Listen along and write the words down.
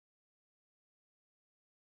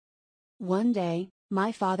One day,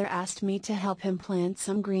 my father asked me to help him plant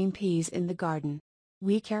some green peas in the garden.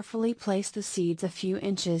 We carefully placed the seeds a few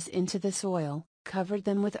inches into the soil, covered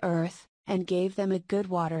them with earth, and gave them a good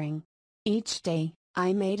watering. Each day,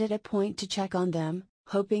 I made it a point to check on them,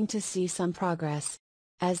 hoping to see some progress.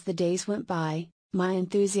 As the days went by, my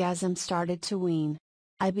enthusiasm started to wane.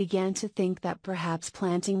 I began to think that perhaps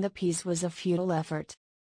planting the peas was a futile effort.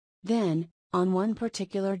 Then, on one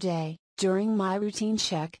particular day, during my routine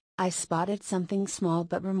check, I spotted something small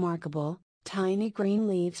but remarkable. Tiny green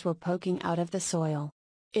leaves were poking out of the soil.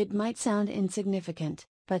 It might sound insignificant,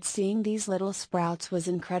 but seeing these little sprouts was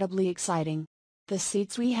incredibly exciting. The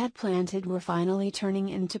seeds we had planted were finally turning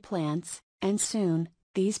into plants, and soon,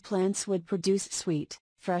 these plants would produce sweet,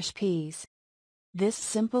 fresh peas. This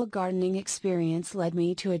simple gardening experience led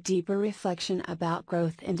me to a deeper reflection about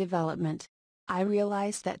growth and development. I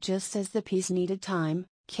realized that just as the peas needed time,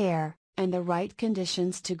 care, and the right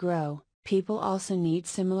conditions to grow, people also need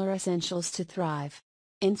similar essentials to thrive.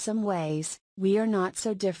 In some ways, we are not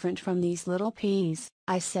so different from these little peas,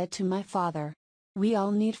 I said to my father. We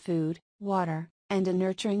all need food, water, and a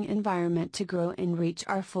nurturing environment to grow and reach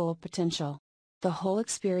our full potential. The whole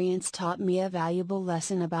experience taught me a valuable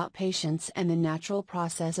lesson about patience and the natural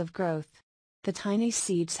process of growth. The tiny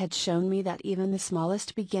seeds had shown me that even the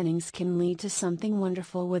smallest beginnings can lead to something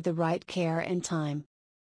wonderful with the right care and time.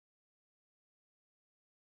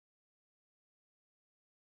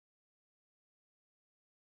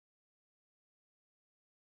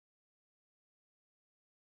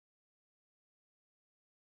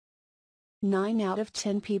 Nine out of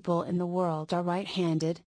 10 people in the world are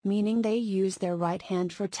right-handed, meaning they use their right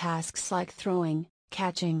hand for tasks like throwing,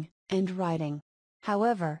 catching, and writing.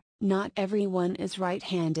 However, not everyone is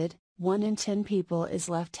right-handed. 1 in 10 people is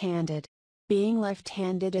left-handed. Being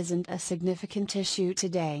left-handed isn't a significant issue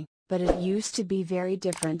today, but it used to be very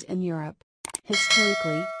different in Europe.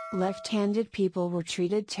 Historically, left-handed people were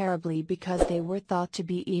treated terribly because they were thought to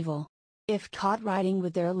be evil. If caught writing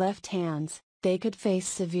with their left hands, they could face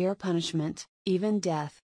severe punishment, even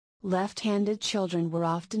death. Left-handed children were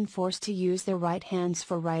often forced to use their right hands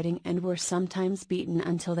for writing and were sometimes beaten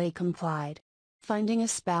until they complied. Finding a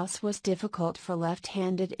spouse was difficult for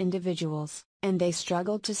left-handed individuals, and they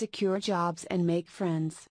struggled to secure jobs and make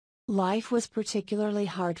friends. Life was particularly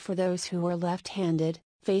hard for those who were left-handed,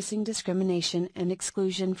 facing discrimination and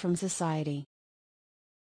exclusion from society.